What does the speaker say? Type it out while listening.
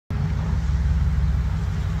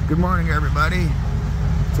Good morning, everybody.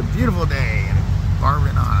 It's a beautiful day in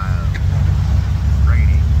Barberton, Ohio.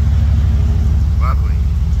 Raining. Lovely.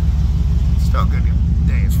 Still a good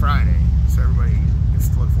day. It's Friday, so everybody gets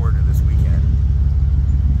to look forward to this weekend.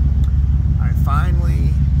 I finally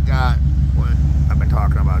got what I've been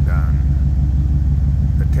talking about done.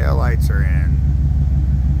 The taillights are in.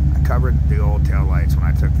 I covered the old taillights when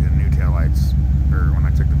I took the new taillights, or when I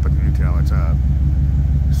took put the new taillights up.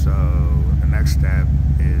 So the next step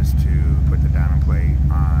is to put the diamond plate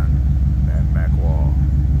on that back wall,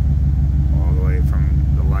 all the way from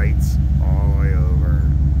the lights all the way over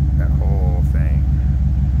that whole thing.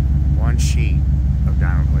 One sheet of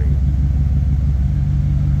diamond plate.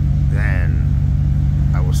 Then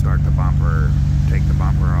I will start the bumper, take the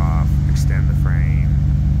bumper off, extend the frame,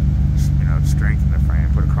 you know, strengthen the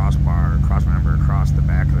frame, put a crossbar, cross member across the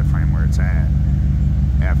back of the frame where it's at.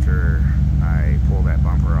 After I pull that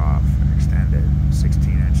bumper off and extend it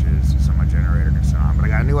 16 inches so my generator can sit on. But I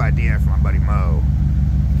got a new idea from my buddy Mo.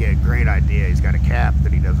 He had a great idea. He's got a cap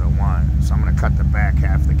that he doesn't want. So I'm going to cut the back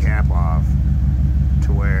half of the cap off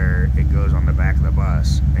to where it goes on the back of the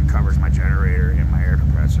bus and covers my generator and my air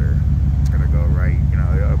compressor. It's going to go right, you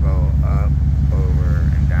know, it'll go up, over,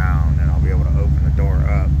 and down, and I'll be able to open the door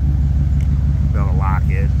up, be able to lock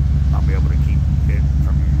it. I'll be able to keep it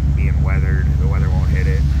from being weathered. The weather won't hit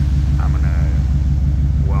it. I'm going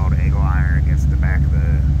to weld angle iron against the back of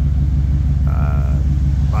the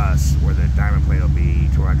bus where the diamond plate will be,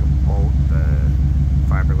 to where I can bolt the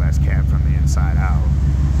fiberglass cap from the inside out.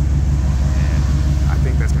 And I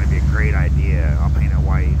think that's going to be a great idea. I'll paint it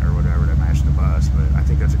white or whatever to match the bus, but I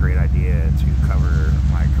think that's a great idea to cover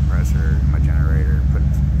my compressor and my generator and put,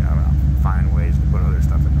 you know, find ways to put other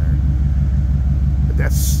stuff in there. But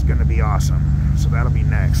that's going to be awesome. So that'll be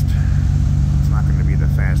next. It's not going to be the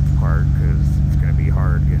fast part because it's going to be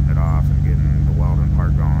hard getting it off and getting the welding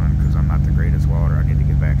part going, because I'm not the greatest welder. I need to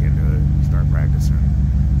get back into it and start practicing.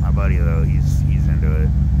 My buddy, though, he's into it,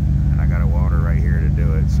 and I got a welder right here to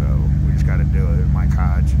do it, so we just got to do it. Mike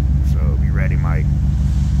Hodge. So be ready, Mike.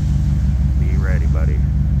 Be ready, buddy.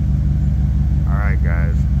 All right,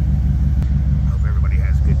 guys. Hope everybody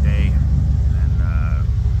has a good day. And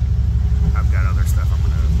I've got other stuff I'm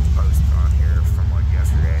going to post on here from like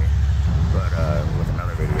yesterday, but with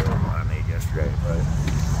another video I made yesterday. But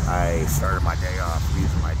I started my day off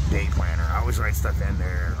using my day planner. I always write stuff in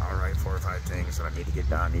there. I'll write 4 or 5 things that I need to get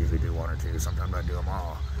done. I usually do 1 or 2. Sometimes I do them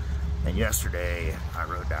all. And yesterday I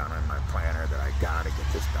wrote down in my planner that I gotta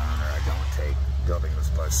get this done, or I don't take building this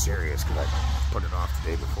bus serious, because I put it off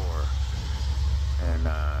the day before. And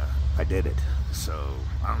I did it. So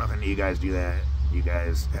I don't know if any of you guys do that. You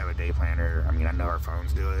guys have a day planner. I mean, I know our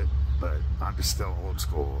phones do it, but I'm just still old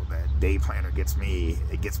school. That day planner gets me,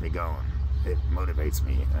 it gets me going. It motivates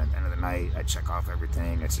me. And at the end of the night, I check off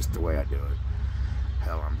everything. It's just the way I do it.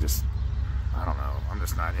 Hell, I don't know. I'm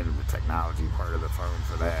just not into the technology part of the phone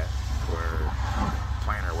for that, where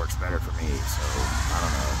planner works better for me. So I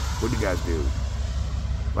don't know. What do you guys do?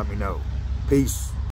 Let me know. Peace.